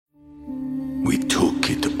We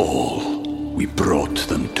took it all. We brought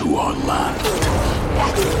them to our land.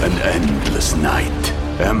 An endless night,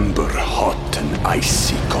 ember hot and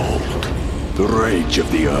icy cold. The rage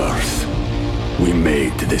of the earth. We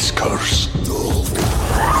made this curse.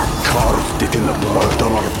 Carved it in the blood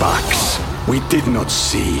on our backs. We did not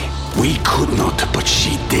see. We could not, but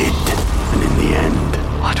she did. And in the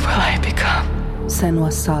end... What will I become?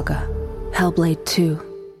 Senua's Saga. Hellblade 2.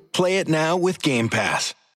 Play it now with Game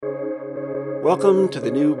Pass. Welcome to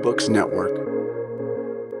the New Books Network.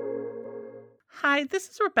 Hi, this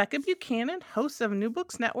is Rebecca Buchanan, host of New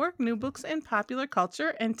Books Network, New Books in Popular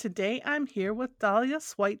Culture, and today I'm here with Dahlia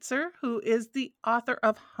Schweitzer, who is the author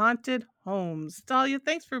of Haunted Homes. Dahlia,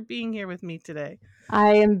 thanks for being here with me today.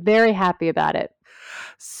 I am very happy about it.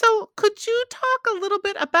 So could you talk a little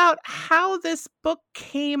bit about how this book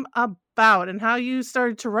came about and how you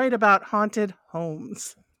started to write about haunted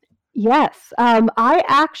homes? Yes, I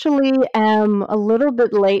actually am a little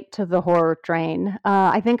bit late to the horror train.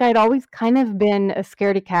 I think I'd always kind of been a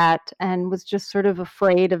scaredy cat and was just sort of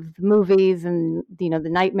afraid of the movies and, the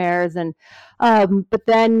nightmares. And but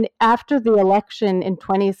then after the election in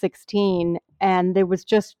 2016, and there was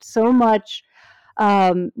just so much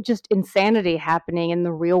just insanity happening in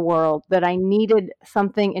the real world that I needed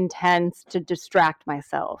something intense to distract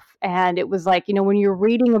myself. And it was like, when you're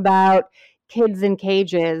reading about kids in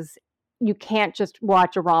cages, you can't just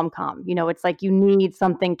watch a rom-com. It's like you need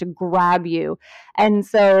something to grab you. And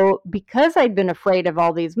so because I'd been afraid of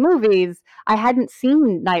all these movies, I hadn't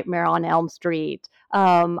seen Nightmare on Elm Street.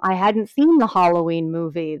 I hadn't seen the Halloween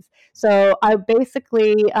movies. So I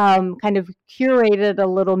basically kind of curated a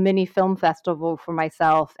little mini film festival for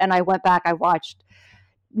myself. And I went back, I watched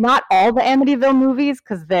not all the Amityville movies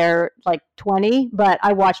because they're like 20, but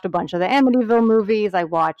I watched a bunch of the Amityville movies. I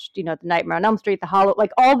watched, the Nightmare on Elm Street, the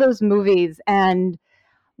like all those movies. And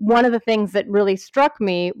one of the things that really struck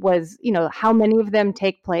me was, how many of them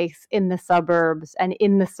take place in the suburbs and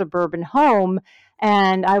in the suburban home.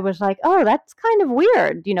 And I was like, oh, that's kind of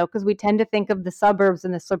weird, because we tend to think of the suburbs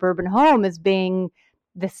and the suburban home as being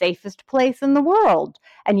the safest place in the world.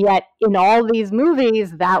 And yet in all these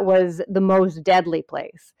movies, that was the most deadly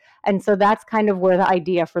place. And so that's kind of where the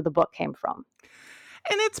idea for the book came from.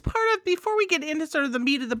 And it's part of, before we get into sort of the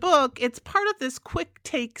meat of the book, it's part of this quick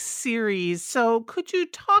take series. So could you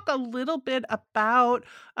talk a little bit about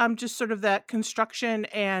just sort of that construction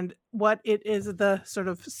and what it is, the sort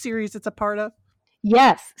of series it's a part of?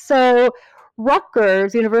 Yes. So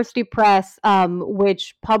Rutgers University Press,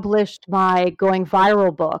 which published my Going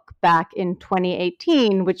Viral book back in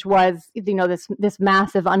 2018, which was, this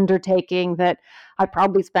massive undertaking that I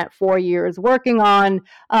probably spent 4 years working on.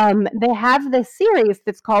 They have this series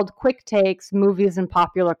that's called Quick Takes, Movies and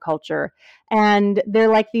Popular Culture. And they're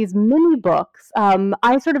like these mini books.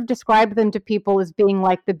 I sort of describe them to people as being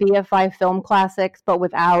like the BFI film classics, but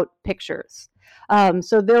without pictures.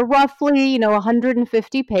 So they're roughly,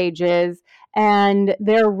 150 pages. And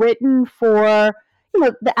they're written for,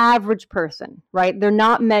 the average person, right? They're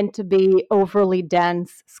not meant to be overly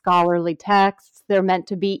dense scholarly texts. They're meant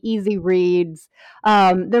to be easy reads.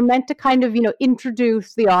 They're meant to kind of,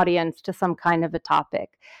 introduce the audience to some kind of a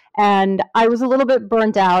topic. And I was a little bit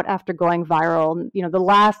burnt out after Going Viral. The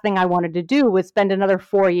last thing I wanted to do was spend another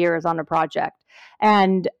 4 years on a project.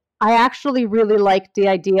 And I actually really liked the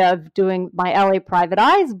idea of doing my LA Private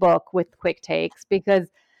Eyes book with Quick Takes because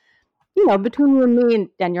between you and me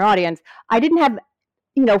and your audience, I didn't have,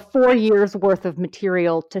 4 years worth of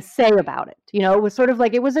material to say about it. It was sort of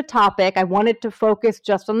like, it was a topic. I wanted to focus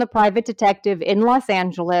just on the private detective in Los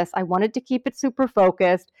Angeles. I wanted to keep it super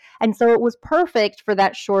focused. And so it was perfect for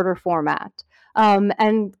that shorter format.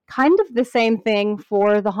 And kind of the same thing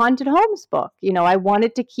for the Haunted Homes book. I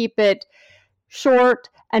wanted to keep it short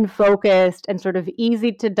and focused and sort of easy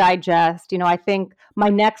to digest. I think my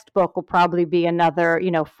next book will probably be another,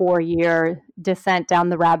 4-year descent down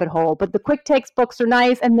the rabbit hole. But the Quick Takes books are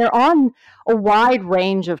nice and they're on a wide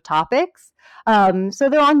range of topics. So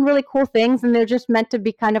they're on really cool things and they're just meant to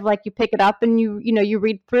be kind of like you pick it up and you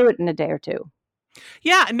read through it in a day or two.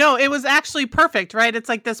 Yeah, no, it was actually perfect, right? It's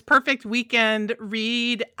like this perfect weekend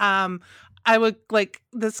read. I would like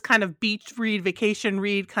this kind of beach read, vacation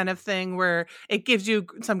read kind of thing where it gives you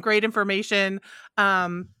some great information.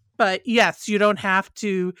 But yes, you don't have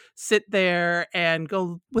to sit there and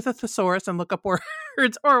go with a thesaurus and look up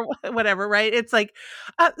words or whatever, right? It's like,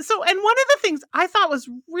 and one of the things I thought was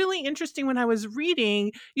really interesting when I was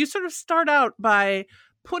reading, you sort of start out by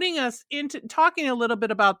putting us into talking a little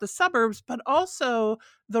bit about the suburbs, but also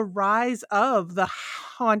the rise of the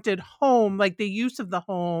haunted home, like the use of the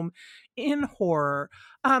home in horror.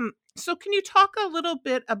 So can you talk a little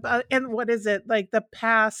bit about, and what is it, like the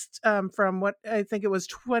past, from what I think it was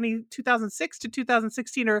 2006 to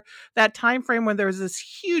 2016, or that time frame when there was this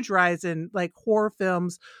huge rise in like horror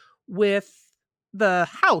films with the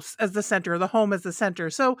house as the center, the home as the center.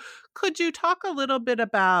 So could you talk a little bit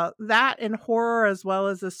about that in horror as well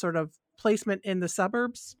as this sort of placement in the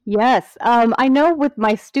suburbs? Yes. I know with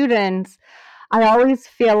my students, I always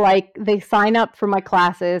feel like they sign up for my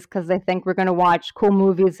classes because they think we're going to watch cool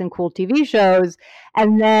movies and cool TV shows.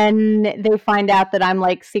 And then they find out that I'm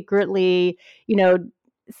like secretly,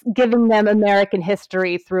 giving them American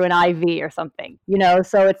history through an IV or something,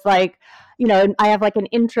 So it's like, I have like an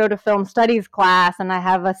intro to film studies class, and I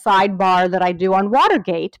have a sidebar that I do on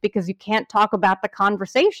Watergate because you can't talk about the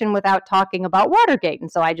conversation without talking about Watergate. And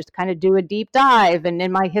so I just kind of do a deep dive. And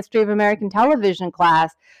in my history of American television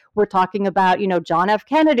class, we're talking about, John F.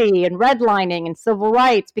 Kennedy and redlining and civil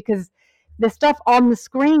rights, because the stuff on the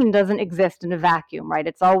screen doesn't exist in a vacuum, right?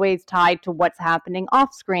 It's always tied to what's happening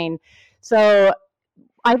off screen. So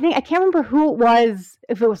I can't remember who it was,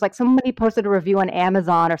 if it was like somebody posted a review on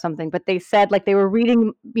Amazon or something, but they said like they were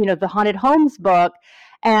reading, the Haunted Homes book,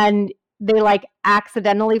 and they like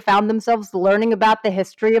accidentally found themselves learning about the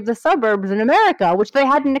history of the suburbs in America, which they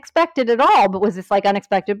hadn't expected at all, but was this like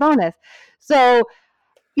unexpected bonus. So,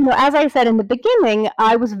 as I said in the beginning,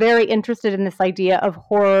 I was very interested in this idea of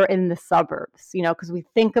horror in the suburbs, because we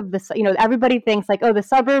think of this, everybody thinks like, oh, the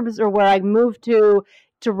suburbs are where I moved to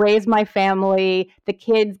raise my family. The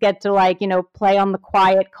kids get to like, play on the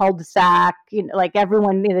quiet cul-de-sac, like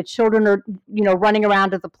everyone, the children are, running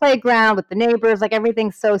around at the playground with the neighbors, like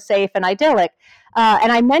everything's so safe and idyllic.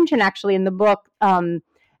 And I mentioned actually in the book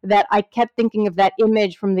that I kept thinking of that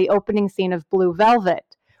image from the opening scene of Blue Velvet,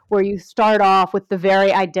 where you start off with the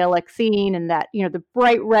very idyllic scene and that, the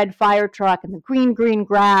bright red fire truck and the green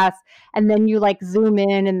grass. And then you like zoom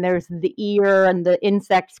in and there's the ear and the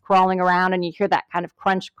insects crawling around and you hear that kind of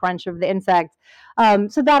crunch of the insects.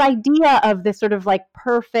 So that idea of this sort of like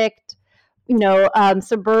perfect,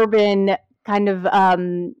 suburban kind of,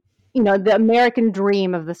 the American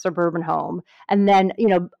dream of the suburban home. And then,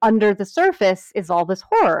 under the surface is all this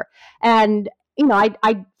horror. And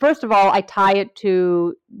I first of all, I tie it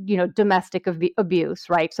to, domestic abuse,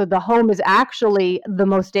 right? So the home is actually the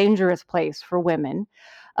most dangerous place for women.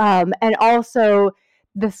 And also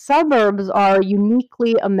the suburbs are a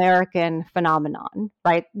uniquely American phenomenon,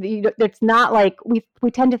 right? It's not like we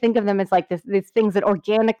tend to think of them as like these things that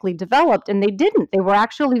organically developed, and they didn't. They were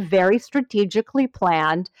actually very strategically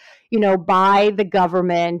planned, by the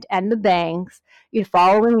government and the banks,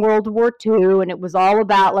 following World War II. And it was all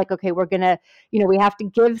about like, okay, we're going to, we have to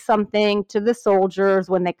give something to the soldiers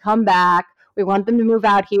when they come back. We want them to move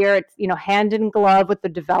out here. It's, hand in glove with the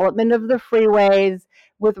development of the freeways,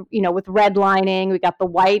 with redlining. We got the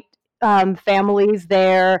white families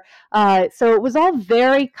there. So it was all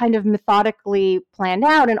very kind of methodically planned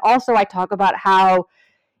out. And also I talk about how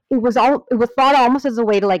it was thought almost as a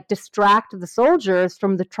way to like distract the soldiers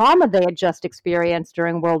from the trauma they had just experienced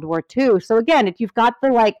during World War II. So again, if you've got the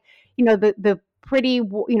like, the pretty,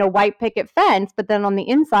 white picket fence, but then on the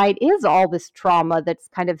inside is all this trauma that's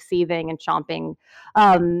kind of seething and chomping.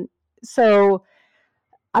 So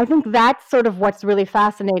I think that's sort of what's really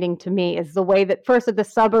fascinating to me, is the way that first that the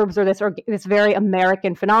suburbs are this very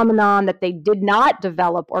American phenomenon that they did not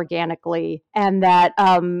develop organically, and that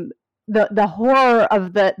the horror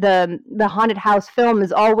of the haunted house film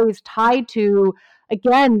is always tied to,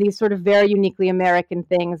 again, these sort of very uniquely American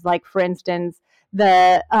things, like for instance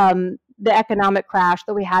the economic crash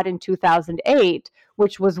that we had in 2008,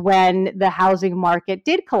 which was when the housing market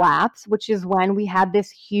did collapse, which is when we had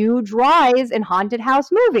this huge rise in haunted house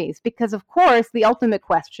movies. Because of course, the ultimate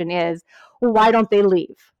question is, well, why don't they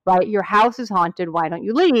leave, right? Your house is haunted, why don't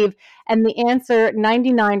you leave? And the answer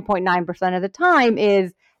 99.9% of the time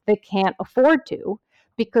is they can't afford to,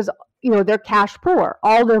 because they're cash poor.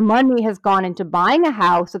 All their money has gone into buying a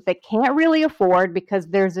house that they can't really afford, because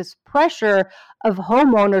there's this pressure of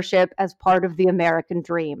home ownership as part of the American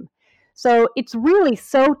dream. So it's really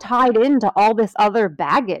so tied into all this other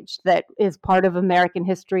baggage that is part of American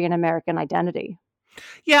history and American identity.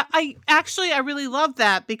 Yeah, I really love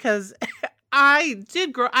that, because I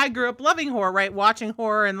grew up loving horror, right? Watching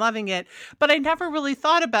horror and loving it. But I never really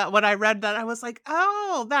thought about, when I read that, I was like,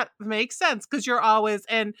 oh, that makes sense. Because you're always,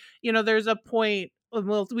 and there's a point,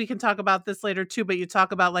 well, we can talk about this later too, but you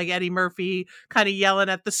talk about like Eddie Murphy kind of yelling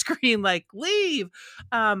at the screen, like, leave.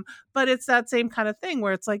 But it's that same kind of thing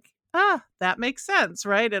where it's like, that makes sense,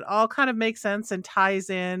 right? It all kind of makes sense and ties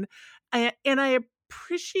in. And I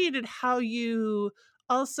appreciated how you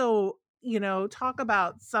also talk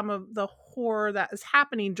about some of the horror that is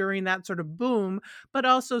happening during that sort of boom, but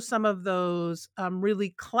also some of those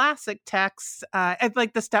really classic texts,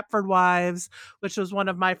 like The Stepford Wives, which was one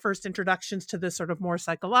of my first introductions to this sort of more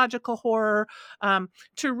psychological horror,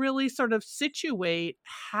 to really sort of situate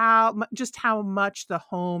how much the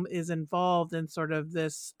home is involved in sort of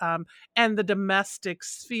this, and the domestic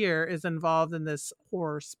sphere is involved in this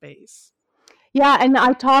horror space. Yeah, and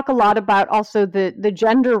I talk a lot about also the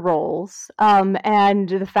gender roles, and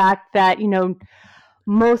the fact that,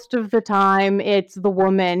 most of the time it's the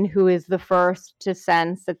woman who is the first to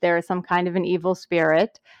sense that there is some kind of an evil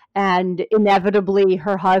spirit, and inevitably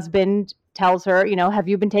her husband tells her, have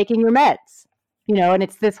you been taking your meds? And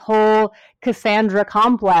it's this whole Cassandra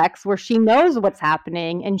complex where she knows what's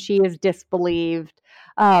happening and she is disbelieved.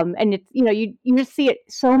 And it's, you just see it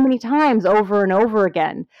so many times over and over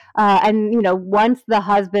again. And once the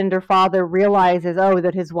husband or father realizes,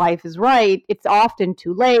 that his wife is right, it's often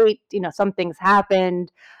too late, something's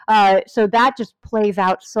happened. So that just plays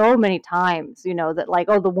out so many times, that like,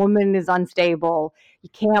 the woman is unstable. You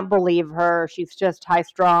can't believe her. She's just high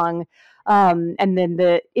strung. And then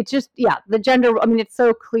the gender, it's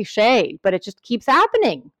so cliche, but it just keeps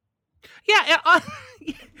happening. Yeah,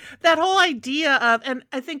 that whole idea of, and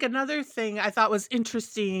I think another thing I thought was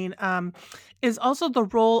interesting is also the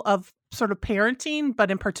role of sort of parenting, but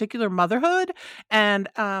in particular motherhood, and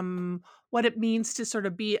what it means to sort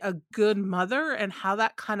of be a good mother and how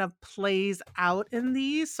that kind of plays out in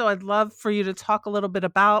these. So I'd love for you to talk a little bit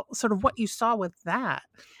about sort of what you saw with that.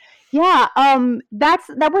 Yeah,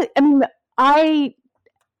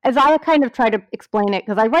 as I kind of try to explain it,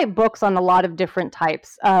 because I write books on a lot of different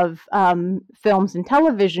types of films and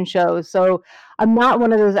television shows. So I'm not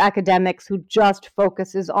one of those academics who just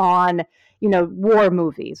focuses on, war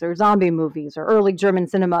movies or zombie movies or early German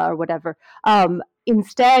cinema or whatever.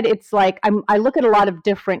 Instead, it's like I look at a lot of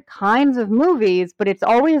different kinds of movies, but it's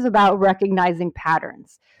always about recognizing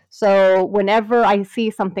patterns. So whenever I see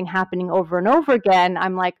something happening over and over again,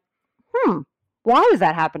 I'm like, why is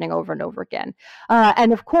that happening over and over again?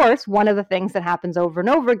 And of course, one of the things that happens over and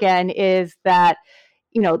over again is that,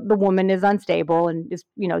 the woman is unstable and is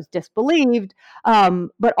disbelieved.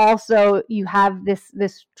 But also you have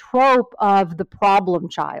this trope of the problem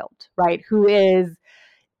child, right? Who is,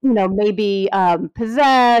 maybe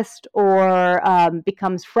possessed or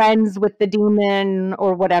becomes friends with the demon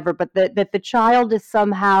or whatever, but that the child is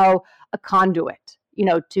somehow a conduit,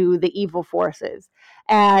 to the evil forces.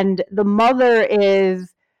 And the mother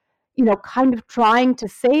is, kind of trying to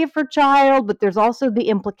save her child, but there's also the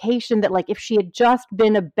implication that, like, if she had just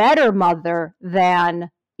been a better mother than,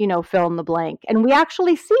 fill in the blank. And we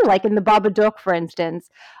actually see, like in the Babadook, for instance,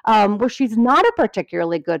 where she's not a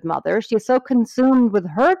particularly good mother. She's so consumed with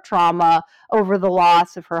her trauma over the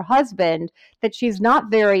loss of her husband that she's not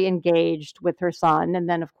very engaged with her son. And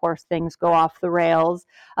then, of course, things go off the rails.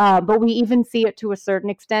 But we even see it to a certain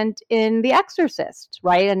extent in The Exorcist,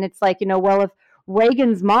 right? And it's like, well, if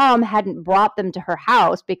Reagan's mom hadn't brought them to her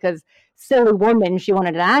house because, silly woman, she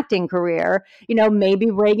wanted an acting career, maybe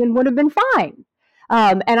Reagan would have been fine.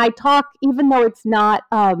 And I talk, even though it's not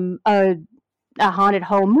a haunted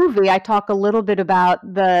home movie, I talk a little bit about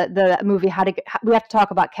the movie we have to talk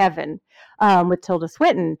about Kevin with Tilda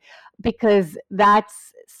Swinton, because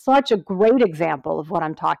that's such a great example of what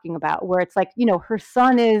I'm talking about, where it's like, her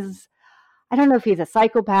son is, I don't know if he's a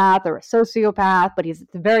psychopath or a sociopath, but he's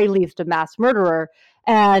at the very least a mass murderer.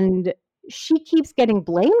 And she keeps getting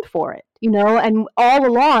blamed for it, and all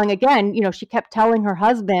along, again, she kept telling her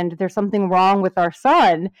husband, there's something wrong with our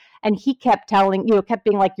son. And he kept kept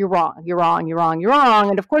being like, you're wrong, you're wrong, you're wrong, you're wrong.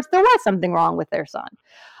 And of course there was something wrong with their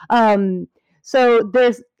son. So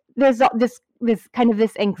there's this kind of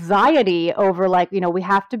this anxiety over, like, we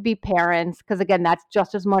have to be parents, because again, that's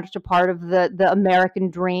just as much a part of the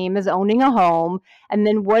American dream as owning a home. And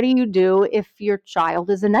then what do you do if your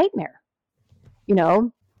child is a nightmare?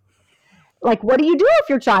 Like, what do you do if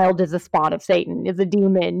your child is a spawn of Satan, is a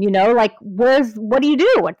demon? Like, what do you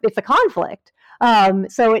do? It's a conflict.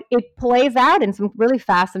 So it plays out in some really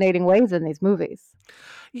fascinating ways in these movies.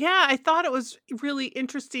 Yeah, I thought it was really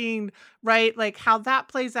interesting, right? Like how that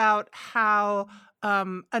plays out, how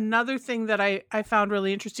another thing that I found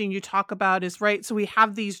really interesting you talk about is, right, so we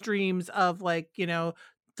have these dreams of, like,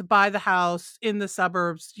 to buy the house in the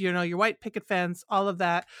suburbs, your white picket fence, all of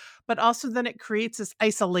that. But also then it creates this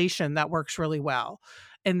isolation that works really well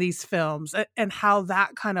in these films, and how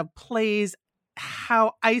that kind of plays,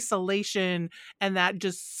 how isolation and that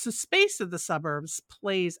just space of the suburbs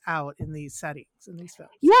plays out in these settings, in these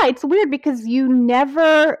films. Yeah, it's weird because you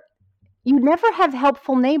never have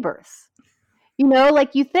helpful neighbors.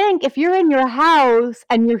 Like you think if you're in your house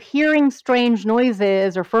and you're hearing strange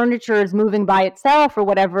noises or furniture is moving by itself or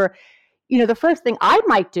whatever, the first thing I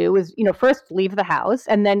might do is, first leave the house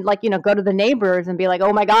and then go to the neighbors and be like,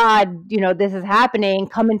 oh my God, this is happening.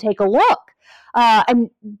 Come and take a look. And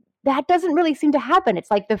that doesn't really seem to happen.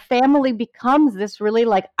 It's like the family becomes this really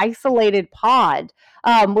like isolated pod,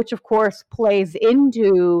 which of course plays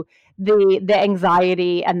into the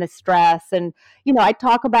anxiety and the stress. And, I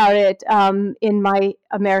talk about it in my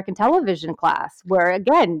American television class where,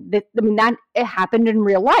 again, that it happened in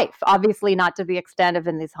real life, obviously not to the extent of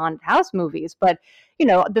in these haunted house movies, but,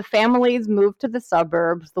 the families move to the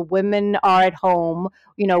suburbs, the women are at home,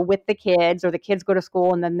 with the kids, or the kids go to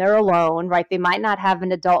school and then they're alone, right? They might not have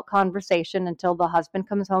an adult conversation until the husband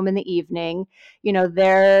comes home in the evening.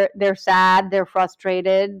 They're sad, they're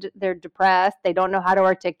frustrated, they're depressed, they don't know how to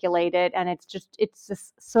articulate it. And it's just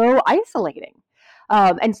so isolating.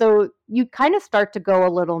 And so you kind of start to go a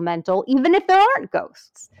little mental, even if there aren't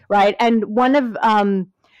ghosts, right? And one of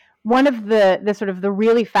the sort of the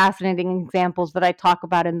really fascinating examples that I talk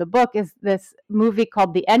about in the book is this movie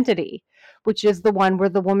called The Entity, which is the one where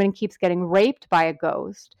the woman keeps getting raped by a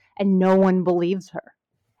ghost and no one believes her.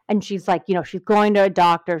 And she's like, she's going to a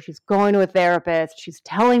doctor, she's going to a therapist, she's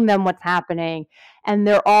telling them what's happening. And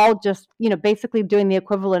they're all just, basically doing the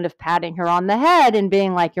equivalent of patting her on the head and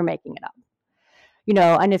being like, you're making it up.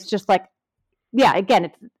 And it's just like, yeah, again,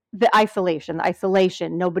 it's the isolation.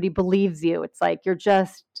 Nobody believes you. It's like you're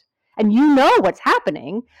just, and what's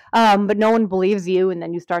happening, but no one believes you. And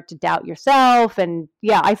then you start to doubt yourself. And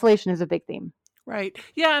yeah, isolation is a big theme. Right.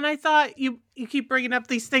 Yeah. And I thought you keep bringing up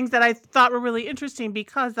these things that I thought were really interesting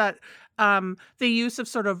because that the use of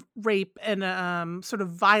sort of rape and sort of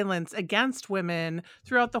violence against women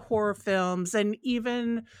throughout the horror films, and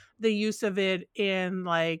even the use of it in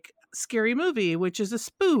like Scary Movie, which is a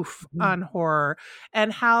spoof on horror,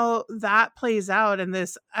 and how that plays out in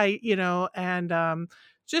this,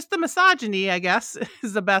 just the misogyny, I guess,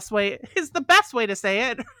 is the best way to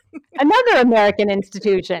say it. Another American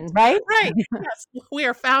institution, right? Right. Yes. We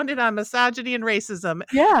are founded on misogyny and racism.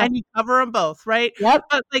 Yeah. And you cover them both, right? Yep.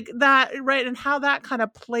 But like that, right, and how that kind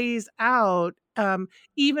of plays out,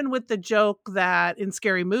 even with the joke that in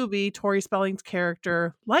Scary Movie, Tori Spelling's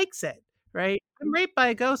character likes it, right? I'm raped by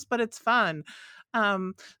a ghost, but it's fun.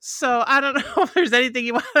 So I don't know if there's anything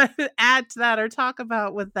you want to add to that or talk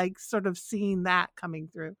about with like sort of seeing that coming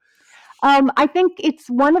through. I think it's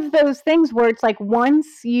one of those things where it's like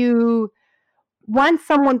once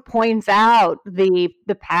someone points out the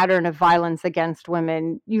pattern of violence against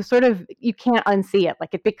women, you can't unsee it.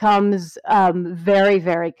 Like it becomes very,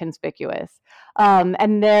 very conspicuous.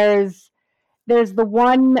 And there's the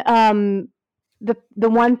one the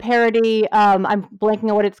one parody, I'm blanking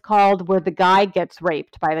on what it's called, where the guy gets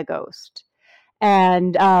raped by the ghost,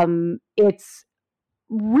 and it's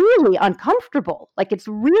really uncomfortable. Like it's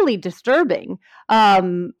really disturbing.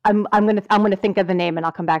 I'm gonna think of the name and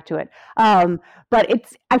I'll come back to it. But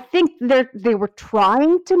I think they were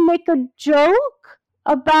trying to make a joke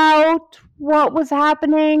about what was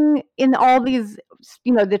happening in all these,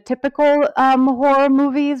 the typical horror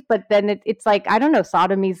movies, but then it's like, I don't know,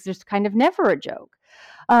 sodomy's just kind of never a joke.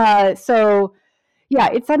 So yeah,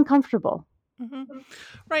 it's uncomfortable. Mm-hmm.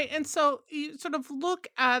 Right. And so you sort of look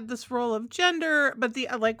at this role of gender, but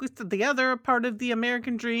like we said, the other part of the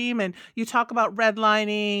American dream, and you talk about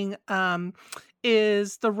redlining,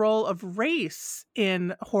 is the role of race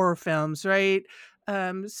in horror films, right?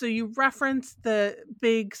 So you reference the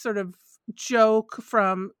big sort of joke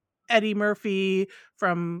from Eddie Murphy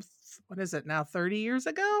from, what is it now, 30 years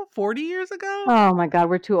ago, 40 years ago? Oh my God,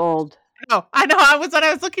 we're too old. No, I know. I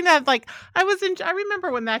was looking at, like, I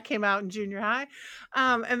remember when that came out in junior high.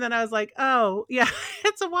 And then I was like, oh yeah,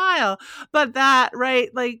 it's a while. But that,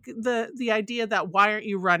 right, like the idea that why aren't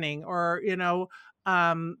you running, or,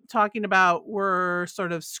 talking about we're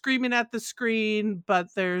sort of screaming at the screen,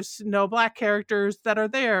 but there's no Black characters that are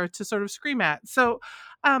there to sort of scream at. So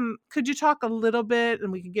could you talk a little bit,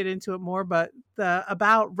 and we can get into it more, but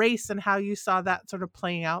about race and how you saw that sort of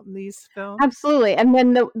playing out in these films? Absolutely. And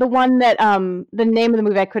then the one that the name of the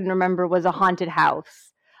movie I couldn't remember was A Haunted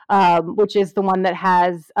House, which is the one that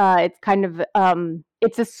has it's kind of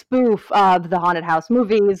it's a spoof of the haunted house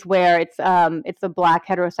movies, where it's a Black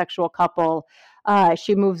heterosexual couple.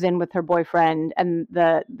 She moves in with her boyfriend, and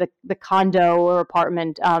the condo or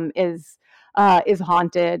apartment is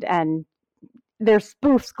haunted, and there's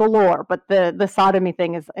spoofs galore, but the sodomy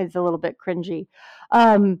thing is a little bit cringy.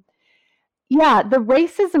 Yeah, the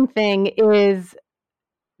racism thing is,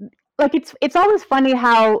 like it's always funny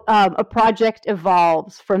how a project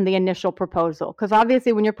evolves from the initial proposal, because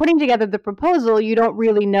obviously when you're putting together the proposal, you don't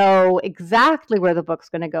really know exactly where the book's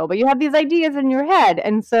going to go, but you have these ideas in your head.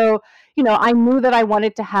 And so, I knew that I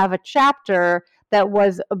wanted to have a chapter that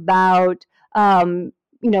was about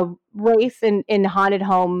race in haunted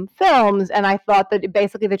home films, and I thought that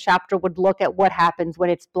basically the chapter would look at what happens when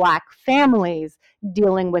it's Black families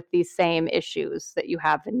dealing with these same issues that you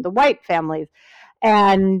have in the white families.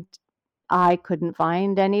 And I couldn't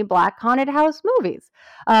find any Black haunted house movies.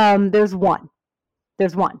 There's one,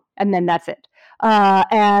 and then that's it.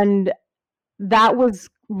 And that was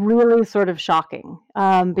really sort of shocking,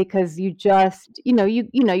 because you just,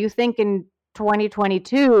 you think in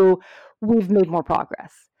 2022 we've made more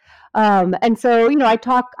progress. And so,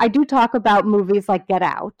 I do talk about movies like Get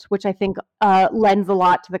Out, which I think lends a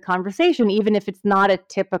lot to the conversation, even if it's not a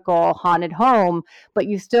typical haunted home, but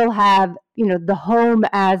you still have, the home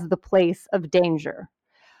as the place of danger.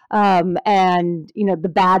 And,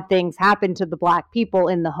 the bad things happen to the Black people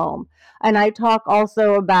in the home. And I talk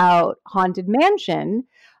also about Haunted Mansion,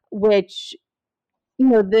 which,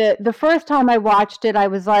 the first time I watched it, I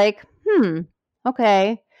was like,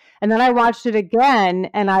 okay. And then I watched it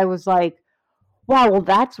again and I was like, wow, well,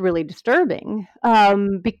 that's really disturbing.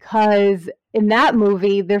 Because in that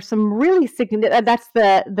movie, there's some really significant, that's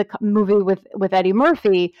the movie with Eddie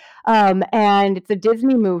Murphy. And it's a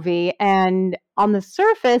Disney movie. And on the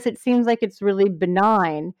surface, it seems like it's really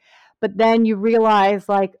benign. But then you realize,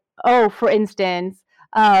 like, oh, for instance,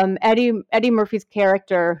 Eddie Murphy's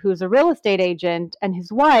character, who's a real estate agent, and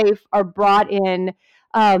his wife are brought in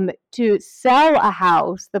to sell a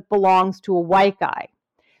house that belongs to a white guy.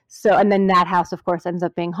 So, and then that house, of course, ends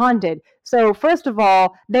up being haunted. So first of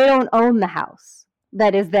all, they don't own the house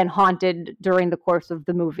that is then haunted during the course of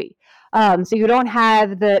the movie. So you don't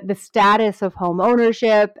have the status of home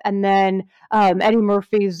ownership. And then Eddie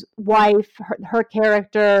Murphy's wife, her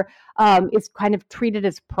character is kind of treated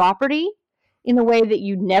as property in a way that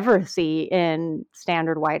you never see in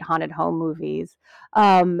standard white haunted home movies.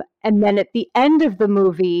 And then at the end of the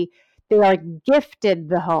movie, they are gifted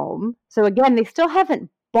the home. So again, they still haven't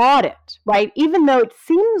bought it, right? Even though it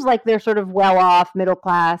seems like they're sort of well-off, middle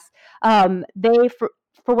class, they,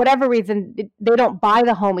 for whatever reason, they don't buy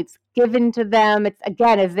the home. It's given to them. It's,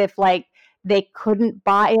 again, as if like they couldn't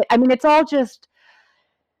buy it. I mean, it's all just,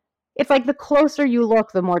 it's like the closer you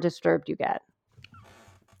look, the more disturbed you get.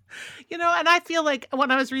 And I feel like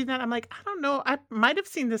when I was reading that, I'm like, I don't know, I might have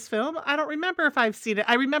seen this film. I don't remember if I've seen it.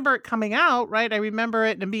 I remember it coming out, right? I remember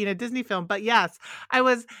it and being a Disney film. But yes, one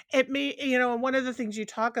of the things you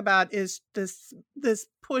talk about is this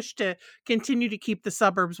push to continue to keep the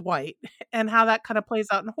suburbs white and how that kind of plays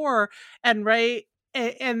out in horror. And right,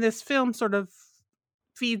 and this film sort of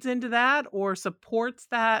feeds into that or supports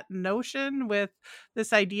that notion with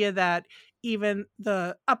this idea that even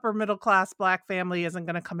the upper middle class Black family isn't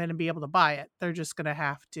going to come in and be able to buy it. They're just going to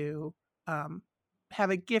have to have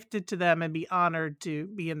it gifted to them and be honored to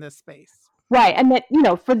be in this space. Right. And that,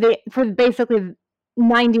 for basically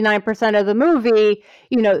 99% of the movie,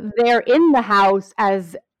 they're in the house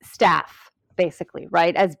as staff, basically,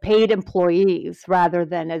 right? As paid employees rather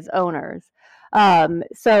than as owners. But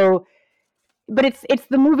it's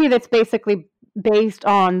the movie that's basically based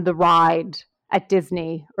on the ride at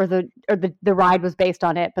Disney, or the ride was based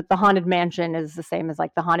on it, but the Haunted Mansion is the same as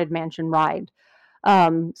like the Haunted Mansion ride.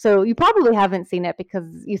 So you probably haven't seen it because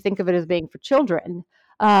you think of it as being for children.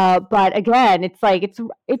 But again, it's like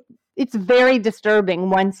it's very disturbing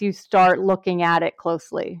once you start looking at it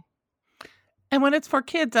closely. And when it's for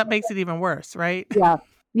kids, that makes it even worse, right? Yeah.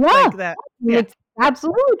 Like that. Yeah. It's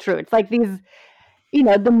absolutely true. It's like these,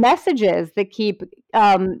 the messages that keep,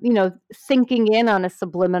 sinking in on a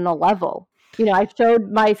subliminal level. I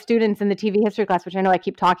showed my students in the TV history class, which I know I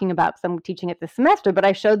keep talking about because I'm teaching it this semester, but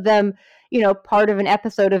I showed them, part of an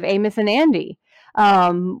episode of Amos and Andy,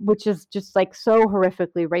 which is just like so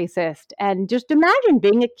horrifically racist. And just imagine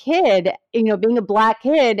being a kid, being a Black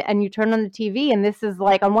kid, and you turn on the TV and this is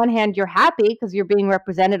like, on one hand, you're happy because you're being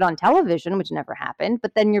represented on television, which never happened,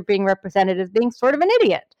 but then you're being represented as being sort of an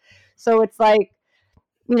idiot. So it's like,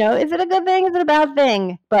 is it a good thing? Is it a bad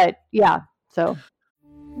thing? But yeah, so.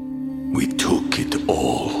 We took it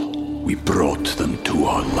all. We brought them to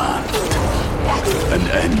our land. An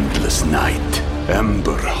endless night,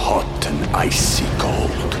 ember hot and icy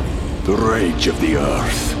cold. The rage of the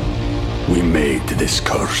earth. We made this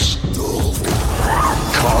curse.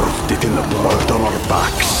 Carved it in the blood on our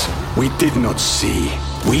backs. We did not see.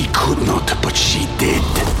 We could not, but she did.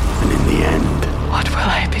 And in the end, what will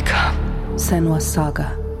I become? Senua's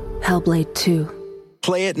Saga. Hellblade 2.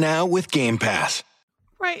 Play it now with Game Pass.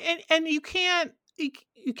 Right. And you can't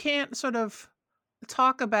sort of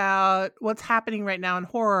talk about what's happening right now in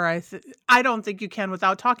horror. I don't think you can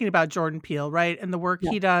without talking about Jordan Peele, right? And the work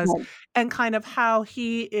Yeah, he does right. and kind of how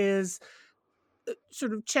he is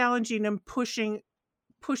sort of challenging and pushing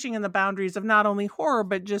in the boundaries of not only horror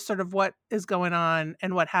but just sort of what is going on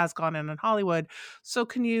and what has gone on in Hollywood. So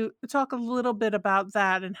can you talk a little bit about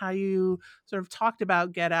that and how you sort of talked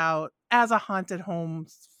about Get Out as a haunted home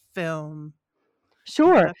film and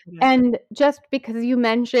how Sure. that fit in? And just because you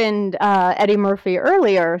mentioned Eddie Murphy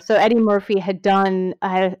earlier, so Eddie Murphy had done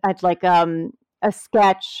a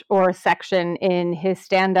sketch or a section in his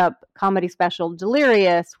stand-up comedy special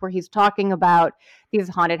Delirious, where he's talking about these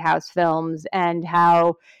haunted house films and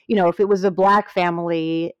how, if it was a black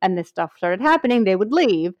family and this stuff started happening, they would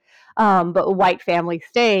leave. But a white family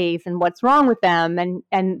stays, and what's wrong with them?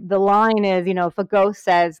 And the line is, if a ghost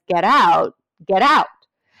says, get out, get out.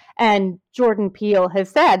 And Jordan Peele has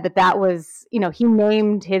said that was, he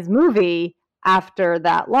named his movie after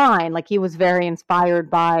that line. Like he was very inspired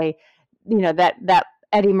by, that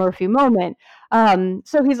Eddie Murphy moment.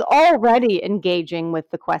 So he's already engaging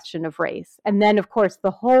with the question of race. And then, of course,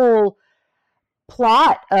 the whole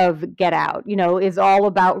plot of Get Out, is all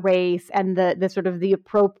about race and the sort of the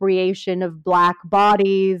appropriation of black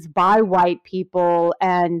bodies by white people,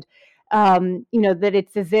 and that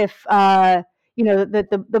it's as if that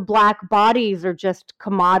the black bodies are just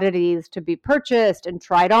commodities to be purchased and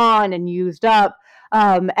tried on and used up,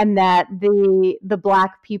 and that the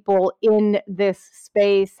black people in this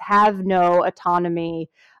space have no autonomy.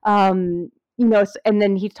 And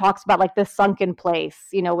then he talks about like the sunken place,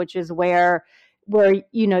 which is where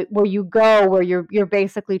you go, where you're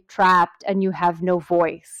basically trapped and you have no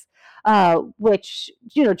voice, which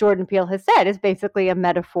Jordan Peele has said is basically a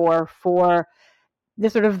metaphor for the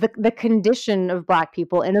sort of the condition of black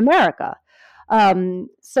people in America.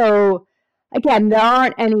 So again, there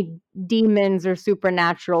aren't any demons or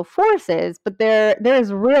supernatural forces, but there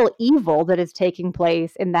is real evil that is taking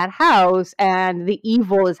place in that house, and the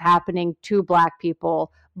evil is happening to black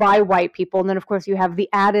people by white people. And then of course you have the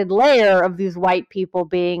added layer of these white people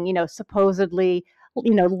being, supposedly,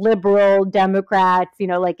 liberal Democrats,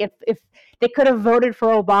 like if they could have voted for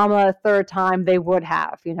Obama a third time, they would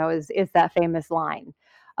have, is that famous line.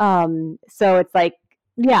 So it's like,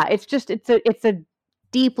 yeah, it's a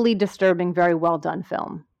deeply disturbing, very well done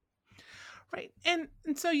film. Right. And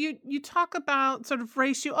so you talk about sort of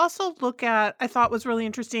race. You also look at, I thought was really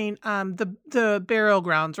interesting, the burial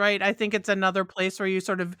grounds, right? I think it's another place where you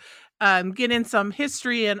sort of get in some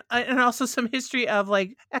history and also some history of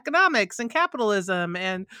like economics and capitalism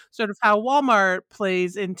and sort of how Walmart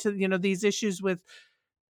plays into, these issues with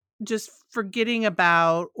just forgetting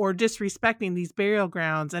about or disrespecting these burial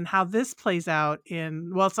grounds, and how this plays out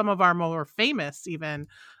in, well, some of our more famous even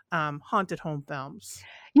haunted home films.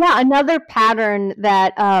 Yeah, another pattern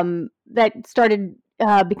that that started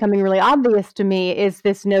becoming really obvious to me is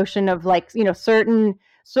this notion of like,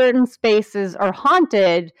 certain spaces are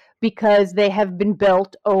haunted because they have been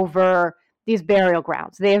built over these burial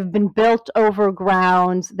grounds. They have been built over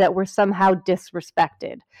grounds that were somehow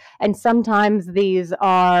disrespected, and sometimes these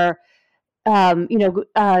are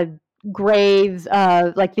graves.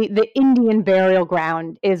 Like the Indian burial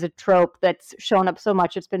ground is a trope that's shown up so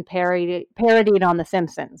much. It's been parodied on The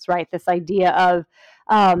Simpsons, right? This idea of,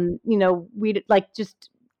 we like just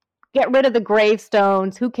get rid of the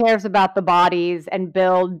gravestones. Who cares about the bodies? And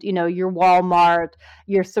build, your Walmart,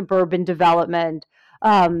 your suburban development.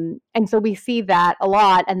 And so we see that a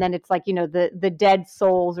lot. And then it's like, the dead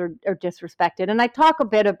souls are disrespected. And I talk a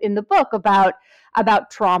bit in the book about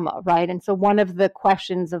trauma, right? And so one of the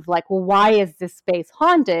questions of like, well, why is this space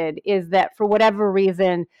haunted, is that for whatever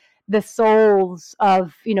reason, the souls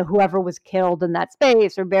of, whoever was killed in that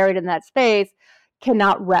space or buried in that space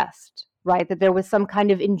cannot rest, right? That there was some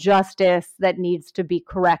kind of injustice that needs to be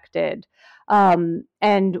corrected. And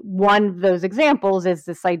one of those examples is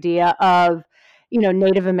this idea of,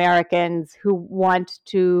 Native Americans who want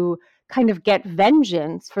to kind of get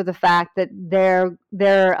vengeance for the fact that their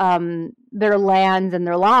lands and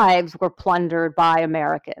their lives were plundered by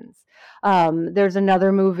Americans. There's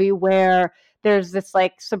another movie where there's this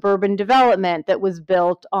like suburban development that was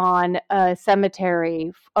built on a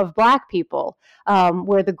cemetery of black people,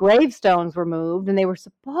 where the gravestones were moved, and they were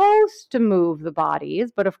supposed to move the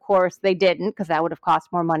bodies, but of course they didn't, because that would have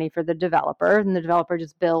cost more money for the developer, and the developer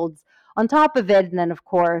just builds on top of it. And then of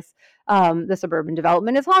course, the suburban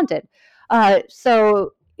development is haunted.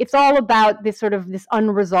 So it's all about this sort of this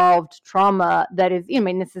unresolved trauma that is,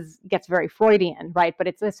 gets very Freudian, right? But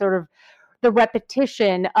it's a sort of the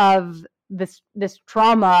repetition of this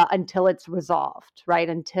trauma until it's resolved, right?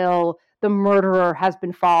 Until the murderer has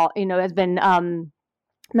been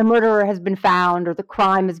the murderer has been found, or the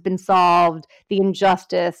crime has been solved, the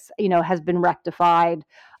injustice, has been rectified.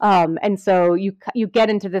 And so you get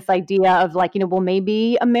into this idea of like, well,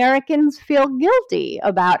 maybe Americans feel guilty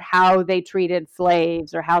about how they treated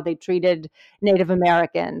slaves or how they treated Native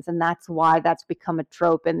Americans. And that's why that's become a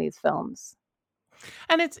trope in these films.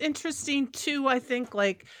 And it's interesting too, I think,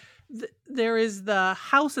 like there is the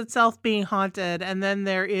house itself being haunted, and then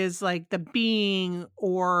there is like the being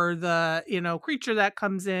or the creature that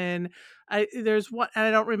comes in. There's one, and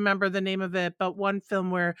I don't remember the name of it, but one film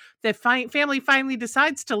where the family finally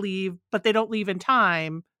decides to leave, but they don't leave in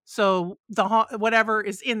time, so the whatever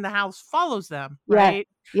is in the house follows them, right?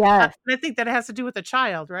 Yes. I think that it has to do with the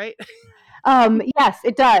child, right? Yes,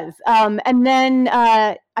 it does. And then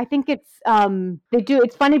I think they do.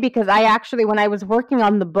 It's funny because I actually, when I was working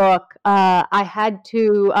on the book, I had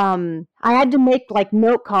to make like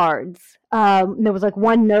note cards. There was like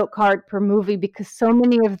one note card per movie because so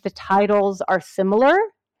many of the titles are similar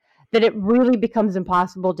that it really becomes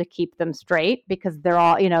impossible to keep them straight because they're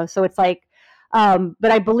all, so it's like,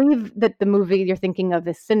 but I believe that the movie you're thinking of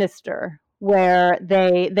is Sinister, where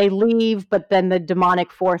they leave, but then the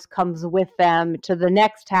demonic force comes with them to the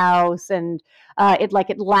next house, and it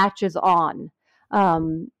latches on,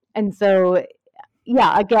 and so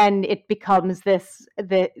again, it becomes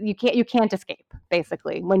you can't escape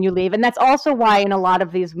basically when you leave, and that's also why in a lot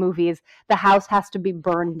of these movies the house has to be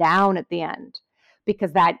burned down at the end,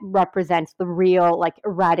 because that represents the real like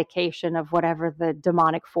eradication of whatever the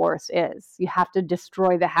demonic force is. You have to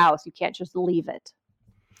destroy the house. You can't just leave it.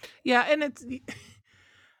 Yeah, and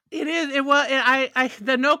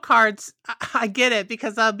the note cards, I get it,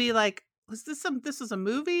 because I'll be like, this was a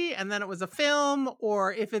movie and then it was a film,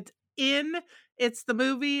 or if it's it's the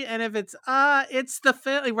movie, and if it's the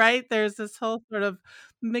film, right? There's this whole sort of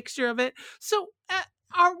mixture of it. So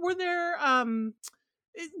were there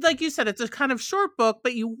like you said, it's a kind of short book,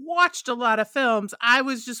 but you watched a lot of films. I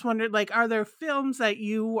was just wondering, like, are there films that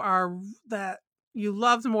you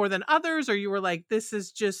loved more than others, or you were like, this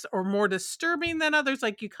is just, or more disturbing than others?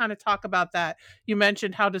 Like, you kind of talk about that. You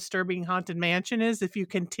mentioned how disturbing Haunted Mansion is if you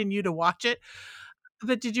continue to watch it.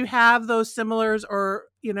 But did you have those similars, or,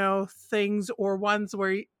 things, or ones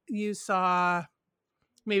where you saw,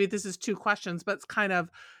 maybe this is two questions, but it's kind of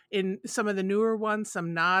in some of the newer ones,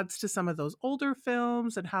 some nods to some of those older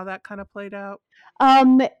films and how that kind of played out?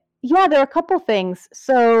 Yeah, there are a couple things.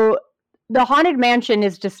 So the Haunted Mansion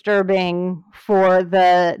is disturbing for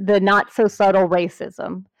the not so subtle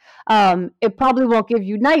racism. It probably won't give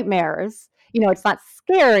you nightmares. It's not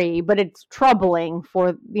scary, but it's troubling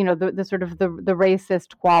for the sort of the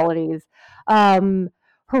racist qualities.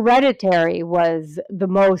 Hereditary was the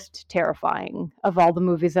most terrifying of all the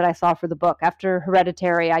movies that I saw for the book. After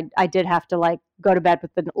Hereditary, I did have to like go to bed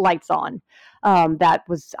with the lights on. I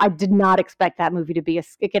did not expect that movie to be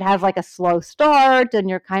it could have like a slow start and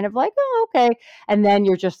you're kind of like, oh, okay. And then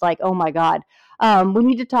you're just like, oh my God. We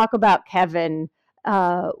need to talk about Kevin.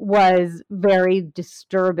 Was very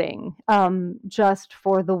disturbing, just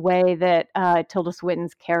for the way that Tilda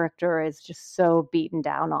Swinton's character is just so beaten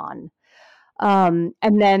down on.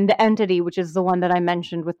 And then The Entity, which is the one that I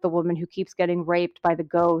mentioned with the woman who keeps getting raped by the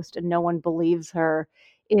ghost and no one believes her,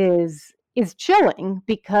 is chilling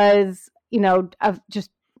because,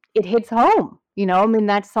 it hits home, I mean,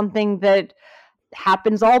 that's something that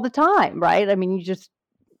happens all the time, right? I mean, you just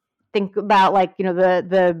think about like,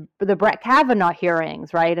 the Brett Kavanaugh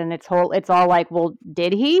hearings, right? And it's all like, well,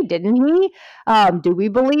 didn't he? Do we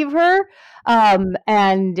believe her?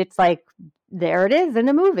 And it's like, there it is in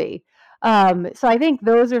a movie. So I think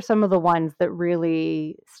those are some of the ones that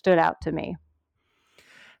really stood out to me.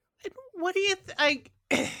 What do you think?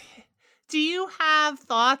 Do you have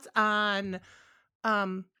thoughts on,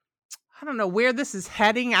 I don't know where this is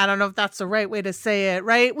heading. I don't know if that's the right way to say it,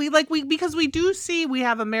 right? Because we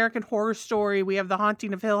have American Horror Story, we have The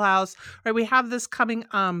Haunting of Hill House, right? We have this coming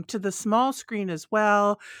to the small screen as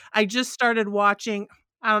well. I just started watching,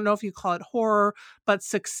 I don't know if you call it horror, but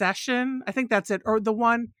Succession. I think that's it. Or the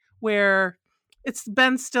one where it's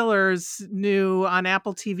Ben Stiller's new on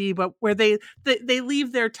Apple TV, but where they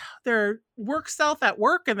leave their work self at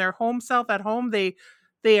work and their home self at home. They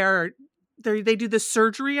do the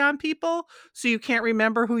surgery on people, so you can't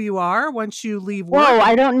remember who you are once you leave work. Whoa,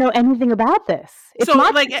 I don't know anything about this. It's so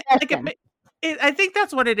not I think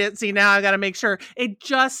that's what it is. See, now I got to make sure. It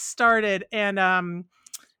just started, and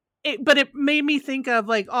but it made me think of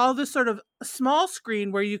like all this sort of small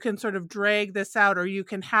screen where you can sort of drag this out, or you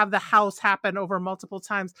can have the house happen over multiple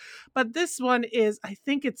times. But this one is, I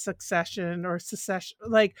think it's Succession or Secession.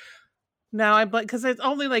 Like now I'm like, because it's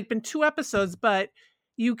only like been 2 episodes, but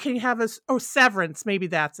you can have Severance. Maybe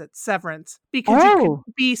that's it. Severance, because you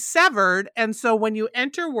can be severed. And so when you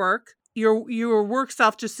enter work, your work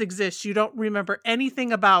self just exists. You don't remember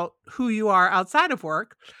anything about who you are outside of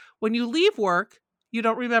work. When you leave work, you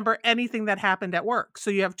don't remember anything that happened at work.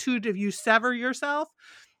 So you have you sever yourself,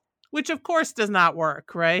 which of course does not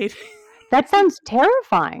work, right? That sounds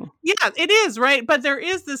terrifying. Yeah, it is, right? But there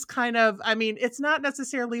is this kind of, I mean, it's not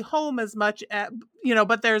necessarily home as much,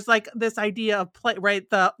 but there's like this idea of play, right?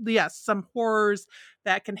 Some horrors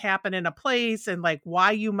that can happen in a place, and like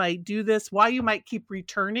why you might do this, why you might keep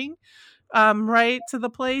returning, right, to the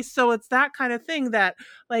place. So it's that kind of thing that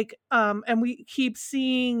like, and we keep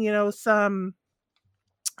seeing, some,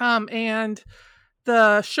 and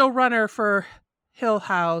the showrunner for Hill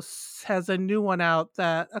House has a new one out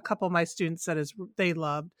that a couple of my students said they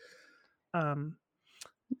loved.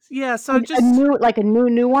 Yeah, so just a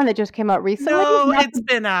new one that just came out recently. No, it's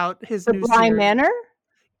been out. His new Bly series. Manor.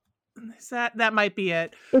 Is that might be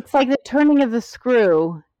it. It's like the turning of the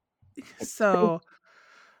screw. So,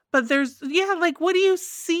 but like, what do you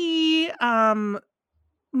see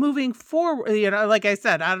moving forward? Like I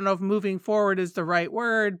said, I don't know if moving forward is the right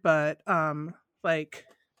word, but like.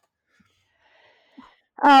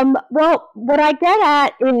 Well, what I get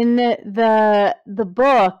at in the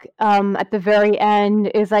book at the very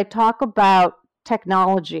end is I talk about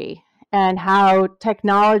technology and how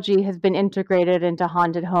technology has been integrated into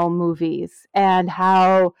haunted home movies, and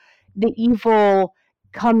how the evil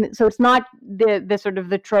so it's not the sort of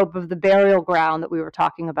the trope of the burial ground that we were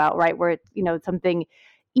talking about, right? Where it's, something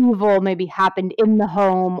evil maybe happened in the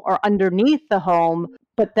home or underneath the home,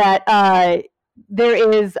 but that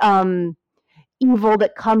there is evil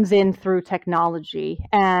that comes in through technology.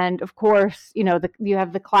 And of course, you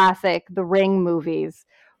have the classic The Ring movies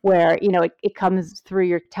where, it comes through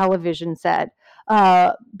your television set.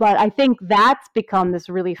 But I think that's become this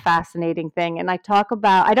really fascinating thing. And I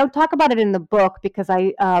don't talk about it in the book because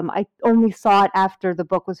I only saw it after the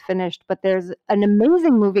book was finished, but there's an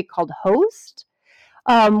amazing movie called Host,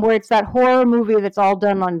 where it's that horror movie that's all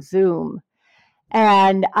done on Zoom.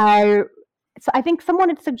 And I think someone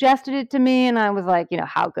had suggested it to me, and I was like,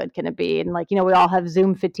 how good can it be? And like, we all have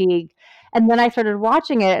Zoom fatigue. And then I started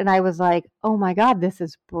watching it, and I was like, oh my God, this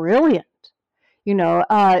is brilliant.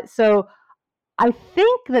 So I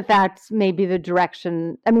think that's maybe the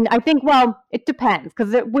direction. I mean, I think, well, it depends,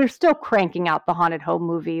 because we're still cranking out the haunted home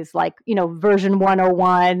movies, like, version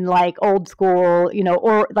 101, like old school,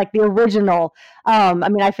 or like the original. I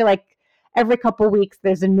mean, I feel like every couple of weeks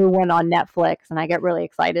there's a new one on Netflix, and I get really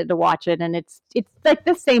excited to watch it. And it's like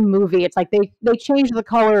the same movie. It's like they change the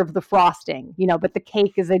color of the frosting, but the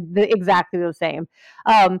cake is exactly the same.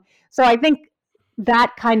 So I think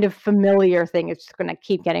that kind of familiar thing is just going to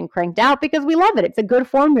keep getting cranked out because we love it. It's a good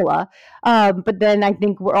formula. But then I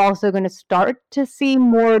think we're also going to start to see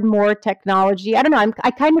more and more technology. I don't know.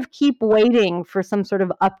 I kind of keep waiting for some sort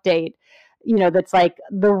of update, that's like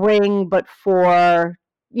The Ring, but for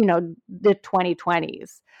the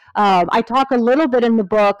 2020s. I talk a little bit in the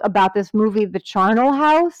book about this movie, The Charnel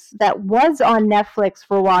House, that was on Netflix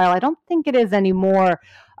for a while. I don't think it is anymore,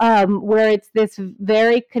 where it's this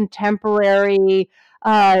very contemporary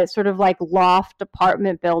sort of like loft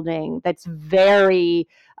apartment building that's very,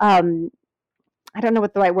 I don't know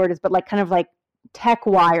what the right word is, but like kind of like tech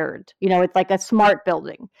wired, it's like a smart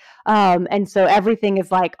building. And so everything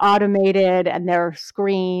is like automated, and there are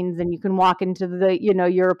screens, and you can walk into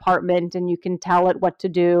your apartment and you can tell it what to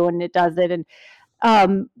do, and it does it.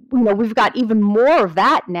 And, we've got even more of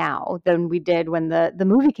that now than we did when the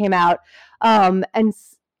movie came out. And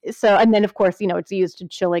then of course, it's used to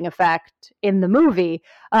chilling effect in the movie.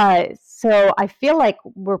 So I feel like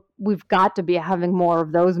we've got to be having more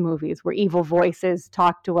of those movies where evil voices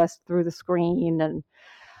talk to us through the screen, and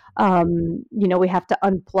we have to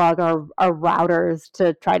unplug our routers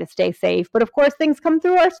to try to stay safe. But of course, things come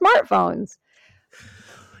through our smartphones.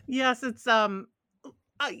 Yes, it's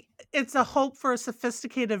a hope for a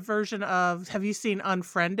sophisticated version of. Have you seen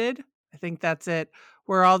Unfriended? I think that's it,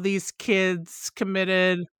 where all these kids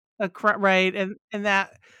committed a crime, right? And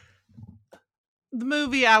that the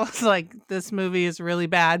movie, I was like, this movie is really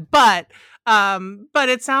bad, but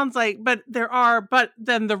it sounds like, but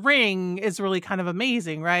then The Ring is really kind of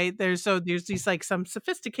amazing, right? There's these like some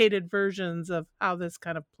sophisticated versions of how this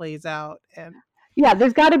kind of plays out. And yeah,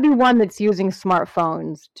 there's got to be one that's using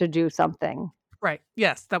smartphones to do something. Right.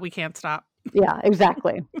 Yes, that we can't stop. Yeah,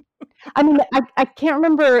 exactly. I mean, I can't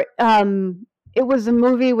remember. It was a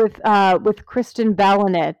movie with Kristen Bell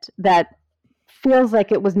in it that feels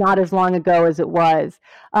like it was not as long ago as it was.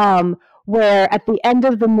 Where at the end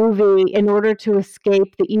of the movie, in order to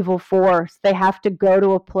escape the evil force, they have to go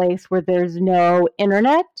to a place where there's no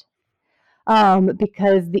internet,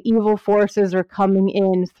 because the evil forces are coming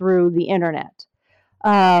in through the internet.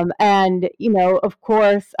 And, of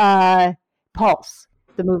course, Pulse.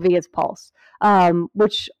 The movie is Pulse,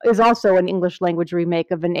 which is also an English language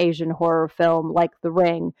remake of an Asian horror film like The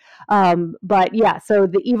Ring. But yeah, so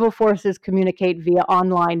the evil forces communicate via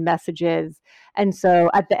online messages. And so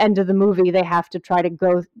at the end of the movie, they have to try to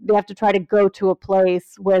go to a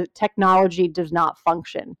place where technology does not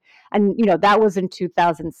function. And, that was in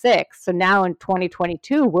 2006. So now in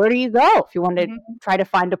 2022, where do you go if you want to try to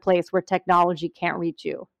find a place where technology can't reach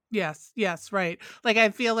you? Yes, right. Like, I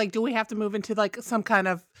feel like, do we have to move into like some kind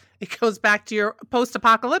of, it goes back to your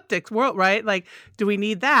post-apocalyptic world, right? Like, do we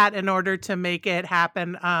need that in order to make it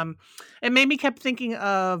happen? It made me kept thinking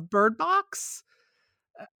of Bird Box,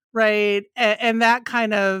 right? And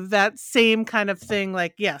that same kind of thing.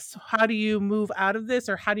 Like, yes, how do you move out of this,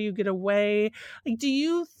 or how do you get away? Like, do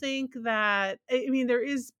you think that, I mean, there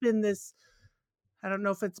has been this, I don't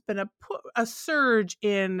know if it's been a surge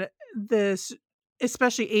in this,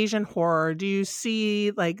 especially Asian horror. Do you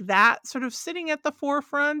see like that sort of sitting at the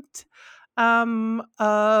forefront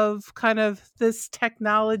of kind of this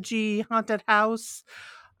technology haunted house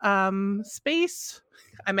space?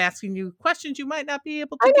 I'm asking you questions you might not be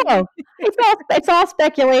able to. I know it's all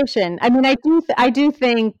speculation. I mean, I do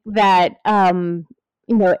think that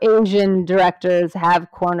Asian directors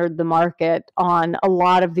have cornered the market on a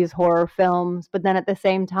lot of these horror films, but then at the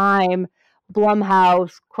same time,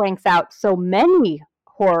 Blumhouse cranks out so many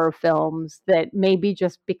horror films that maybe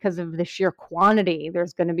just because of the sheer quantity,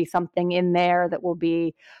 there's going to be something in there that will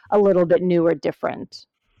be a little bit new or different.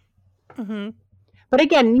 Mm-hmm. But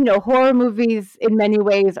again, horror movies in many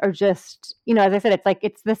ways are just, as I said, it's like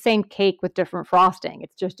it's the same cake with different frosting.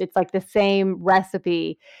 It's like the same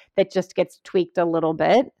recipe that just gets tweaked a little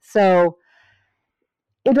bit. So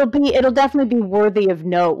it'll definitely be worthy of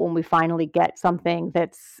note when we finally get something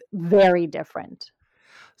that's very different.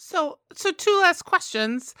 So two last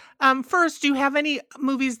questions. First, do you have any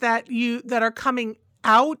movies that are coming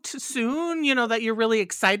out soon, that you're really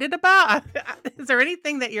excited about? Is there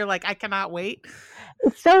anything that you're like, I cannot wait?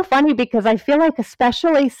 It's so funny because I feel like,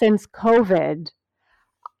 especially since COVID,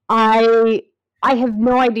 I have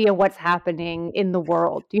no idea what's happening in the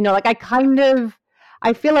world. Like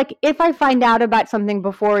I feel like if I find out about something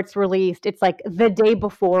before it's released, it's like the day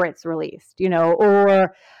before it's released,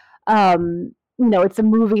 or it's a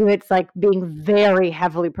movie that's like being very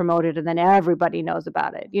heavily promoted and then everybody knows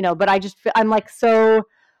about it, but I'm like so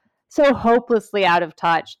hopelessly out of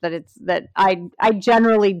touch that I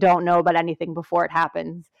generally don't know about anything before it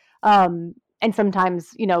happens. And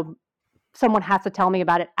sometimes, someone has to tell me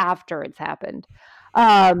about it after it's happened.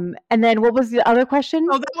 And then what was the other question?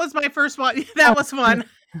 Oh, that was my first one. That was one.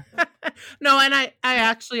 No, and I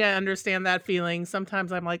actually understand that feeling.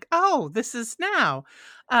 Sometimes I'm like, oh, this is now.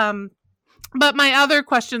 But my other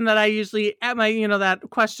question that I usually, that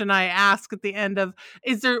question I ask at the end of,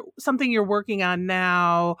 is there something you're working on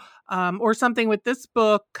now, or something with this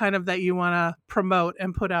book kind of that you want to promote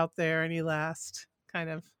and put out there? Any last kind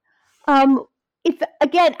of?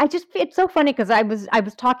 It's so funny because I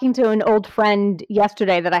was talking to an old friend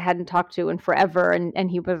yesterday that I hadn't talked to in forever,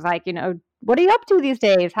 and he was like, what are you up to these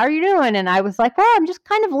days? How are you doing? And I was like, well, I'm just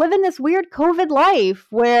kind of living this weird COVID life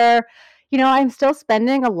where, I'm still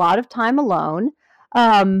spending a lot of time alone.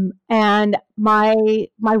 And my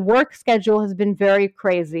work schedule has been very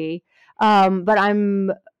crazy. But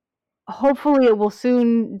hopefully it will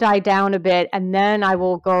soon die down a bit, and then I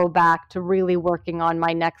will go back to really working on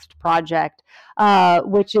my next project,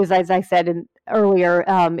 which is, as I said earlier,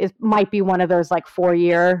 it might be one of those like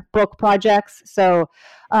 4-year book projects. So,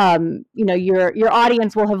 your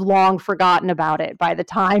audience will have long forgotten about it by the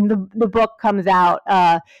time the book comes out.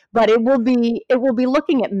 But it will be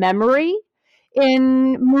looking at memory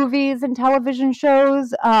in movies and television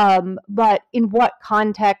shows. But in what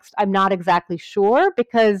context, I'm not exactly sure,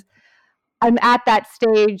 because I'm at that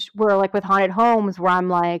stage where, like with Haunted Homes, where I'm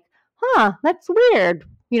like, that's weird.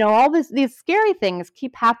 All these scary things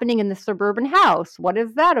keep happening in the suburban house. What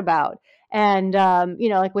is that about? And,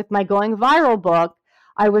 like with my Going Viral book,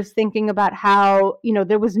 I was thinking about how,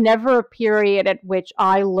 there was never a period at which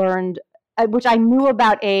I knew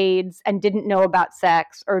about AIDS and didn't know about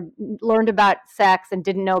sex, or learned about sex and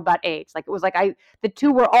didn't know about AIDS. Like, it was like the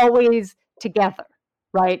two were always together,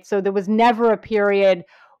 right? So there was never a period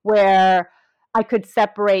where I could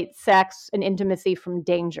separate sex and intimacy from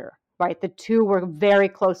danger, right? The two were very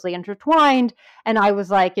closely intertwined. And I was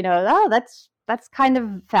like, oh, that's kind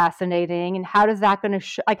of fascinating. And how does that going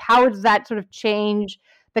to how does that sort of change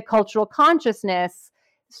the cultural consciousness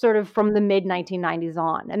sort of from the mid 1990s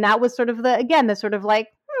on? And that was sort of the sort of like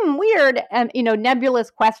weird and nebulous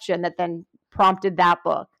question that then prompted that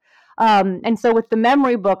book. And so with the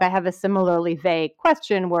memory book, I have a similarly vague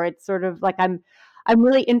question where it's sort of like I'm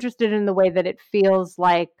really interested in the way that it feels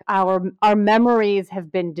like our memories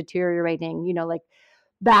have been deteriorating. Like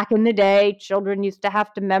back in the day, children used to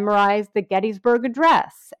have to memorize the Gettysburg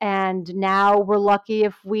Address, and now we're lucky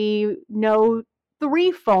if we know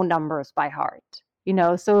 3 phone numbers by heart.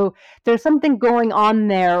 So there's something going on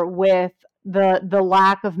there with the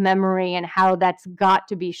lack of memory and how that's got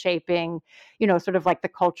to be shaping, sort of like the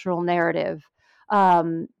cultural narrative.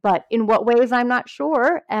 But in what ways, I'm not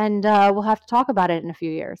sure. And we'll have to talk about it in a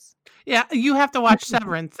few years. Yeah, you have to watch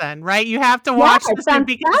Severance then, right? You have to watch this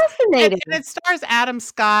sounds fascinating. And it stars Adam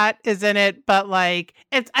Scott is in it, but like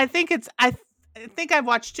I think I've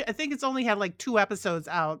watched. I think it's only had like 2 episodes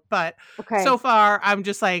out, but so far I'm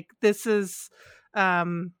just like, this is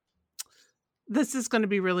going to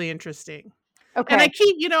be really interesting. Okay. And I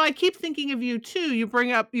keep thinking of you too. You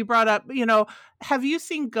brought up, have you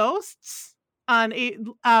seen Ghosts on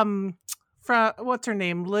from what's her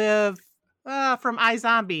name? Liv from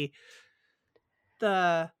iZombie.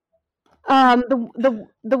 The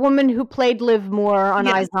woman who played Liv Moore on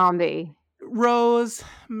iZombie. Rose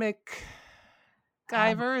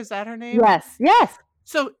McIver, is that her name? Yes.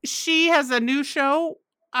 So she has a new show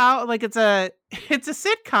out, like it's a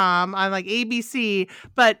sitcom on like ABC,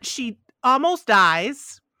 but she almost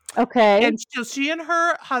dies. Okay. And so she and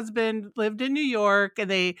her husband lived in New York, and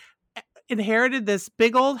they inherited this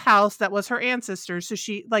big old house that was her ancestors. So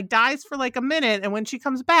she like dies for like a minute, and when she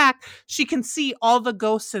comes back, she can see all the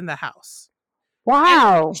ghosts in the house.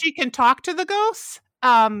 Wow. And she can talk to the ghosts.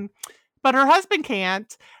 But her husband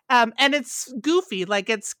can't. And it's goofy, like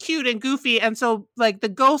it's cute and goofy. And so like the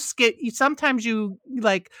ghosts sometimes you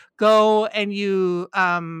like go and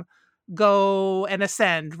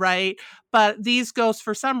ascend, right? But these ghosts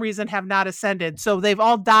for some reason have not ascended. So they've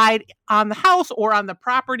all died on the house or on the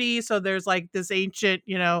property. So there's like this ancient,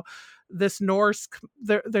 this Norse,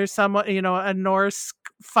 there's someone, a Norse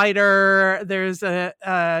fighter, there's a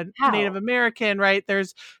Native American, right?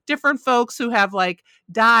 There's different folks who have like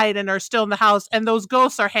died and are still in the house, and those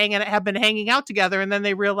ghosts have been hanging out together, and then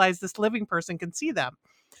they realize this living person can see them.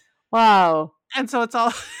 Wow. And so it's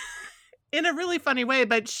all in a really funny way,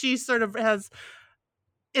 but she sort of has,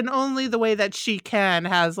 in only the way that she can,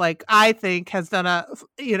 has like, I think has done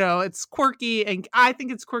it's quirky, and I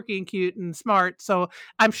think it's quirky and cute and smart. So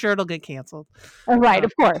I'm sure it'll get canceled. Right.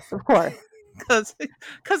 Of course. Because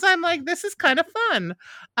I'm like, this is kind of fun.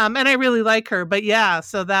 And I really like her, but yeah,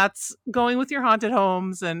 so that's Going with Your Haunted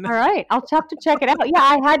Homes. And all right, I'll have to check it out. Yeah,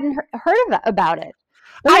 I hadn't heard about it.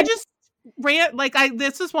 But I just ran,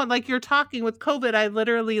 this is one, like you're talking with COVID, I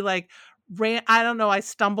literally like ran, I don't know, I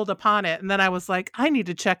stumbled upon it, and then I was like, I need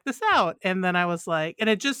to check this out. And then I was like, and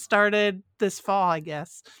it just started this fall, I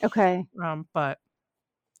guess. Okay. But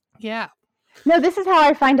yeah. No, this is how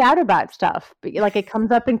I find out about stuff. Like it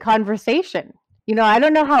comes up in conversation. I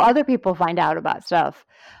don't know how other people find out about stuff.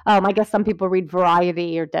 I guess some people read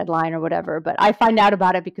Variety or Deadline or whatever, but I find out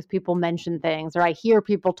about it because people mention things, or I hear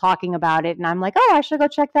people talking about it, and I'm like, oh, I should go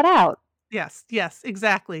check that out. Yes,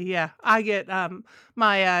 exactly. Yeah. I get,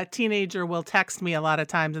 my teenager will text me a lot of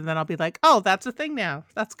times, and then I'll be like, oh, that's a thing now.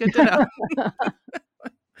 That's good to know.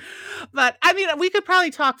 But I mean, we could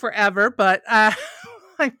probably talk forever, but I'm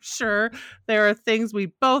sure there are things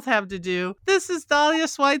we both have to do. This is Dahlia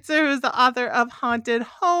Schweitzer, who's the author of Haunted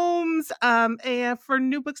Homes, and for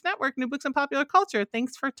New Books Network, New Books and Popular Culture.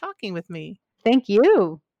 Thanks for talking with me. Thank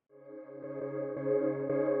you.